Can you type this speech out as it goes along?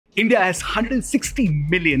India has 160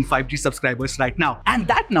 million 5G subscribers right now, and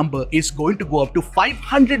that number is going to go up to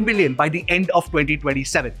 500 million by the end of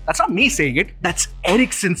 2027. That's not me saying it, that's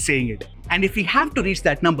Ericsson saying it. And if we have to reach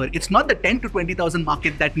that number, it's not the 10 to 20,000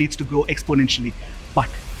 market that needs to grow exponentially, but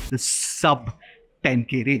the sub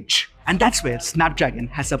 10K range. And that's where Snapdragon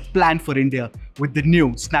has a plan for India with the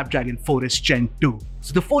new Snapdragon 4S Gen 2.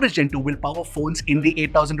 So the 4S Gen 2 will power phones in the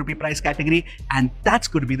 8,000 rupee price category, and that's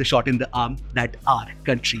going to be the shot in the arm that our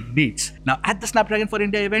country needs. Now at the Snapdragon for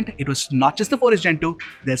India event, it was not just the 4S Gen 2,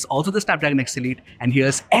 there's also the Snapdragon X Elite, and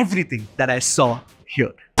here's everything that I saw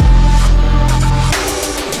here.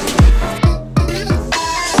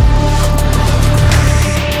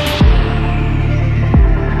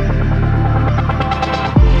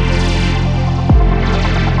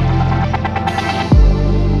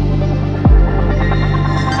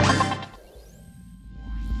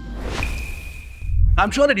 I'm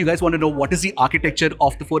sure that you guys want to know what is the architecture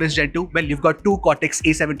of the 4S Gen 2. Well, you've got 2 Cortex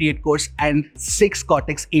A78 cores and 6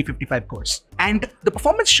 Cortex A55 cores. And the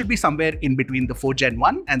performance should be somewhere in between the 4 Gen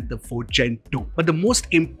 1 and the 4 Gen 2. But the most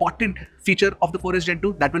important feature of the 4S Gen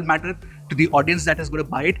 2 that will matter to the audience that is going to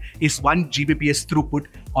buy it is 1 Gbps throughput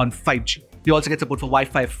on 5G. You also get support for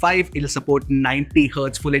Wi-Fi 5, it'll support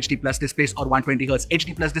 90Hz Full HD Plus displays or 120Hz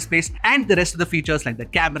HD Plus displays, and the rest of the features like the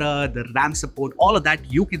camera, the RAM support, all of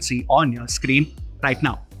that you can see on your screen right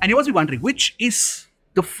now. And you must be wondering, which is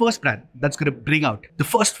the first brand that's going to bring out the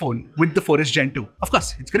first phone with the 4S Gen 2? Of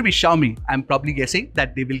course, it's going to be Xiaomi. I'm probably guessing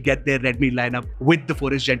that they will get their Redmi lineup with the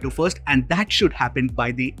 4S Gen 2 first, and that should happen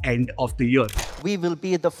by the end of the year. We will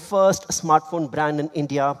be the first smartphone brand in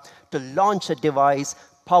India to launch a device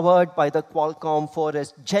powered by the Qualcomm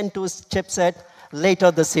 4S Gen 2 chipset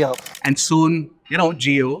later this year. And soon,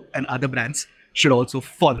 Jio and other brands should also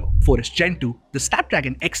follow. 4S Gen 2, the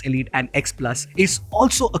Snapdragon X Elite and X Plus is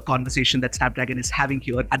also a conversation that Snapdragon is having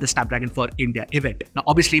here at the Snapdragon for India event. Now,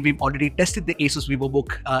 obviously, we've already tested the Asus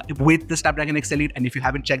VivoBook with the Snapdragon X Elite, and if you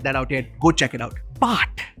haven't checked that out yet, go check it out. But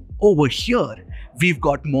over here, we've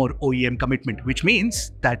got more OEM commitment, which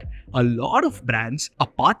means that a lot of brands,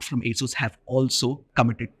 apart from Asus, have also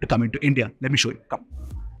committed to come into India. Let me show you. Come.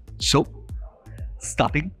 So,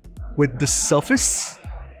 starting with the Surface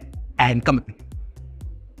and commitment.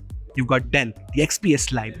 You've got Dell, the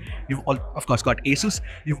XPS line. You've of course got Asus.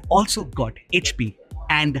 You've also got HP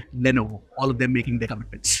and Lenovo, all of them making their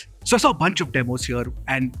commitments. So I saw a bunch of demos here,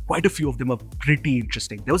 and quite a few of them are pretty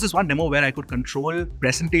interesting. There was this one demo where I could control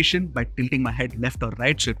presentation by tilting my head left or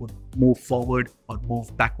right, so it would move forward or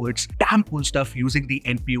move backwards. Damn cool stuff using the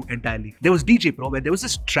NPU entirely. There was DJ Pro, where there was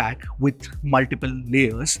this track with multiple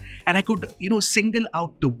layers, and I could, single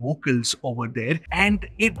out the vocals over there, and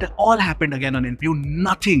it all happened again on NPU.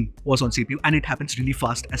 Nothing was on CPU, and it happens really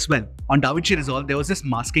fast as well. On DaVinci Resolve, there was this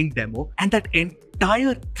masking demo, and that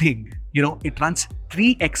entire thing, it runs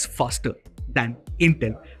 3x faster than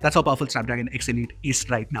Intel. That's how powerful Snapdragon X Elite is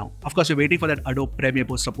right now. Of course, we're waiting for that Adobe Premiere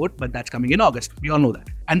Pro support, but that's coming in August. We all know that.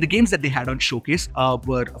 And the games that they had on Showcase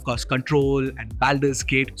were, of course, Control and Baldur's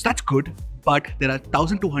Gate. So that's good. But there are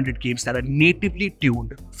 1,200 games that are natively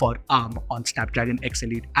tuned for ARM on Snapdragon X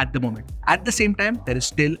Elite at the moment. At the same time, there is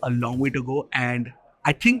still a long way to go, and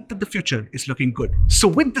I think that the future is looking good. So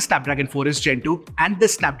with the Snapdragon 4S Gen 2 and the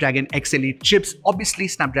Snapdragon X Elite chips, obviously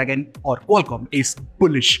Snapdragon or Qualcomm is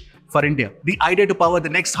bullish for India. The idea to power the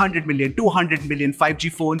next 100 million, 200 million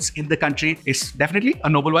 5G phones in the country is definitely a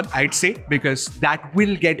noble one, I'd say, because that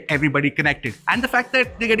will get everybody connected. And the fact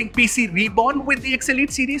that they're getting PC reborn with the X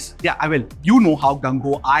Elite series, yeah, I will. You know how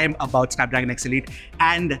gung-ho I am about Snapdragon X Elite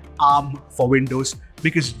and ARM for Windows,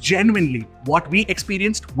 because genuinely what we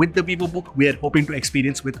experienced with the VivoBook, we are hoping to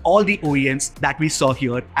experience with all the OEMs that we saw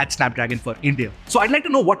here at Snapdragon for India. So I'd like to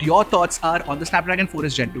know what your thoughts are on the Snapdragon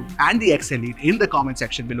 4S Gen 2 and the X Elite in the comment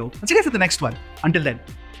section below. And see you for the next one. Until then,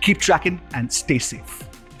 keep tracking and stay safe.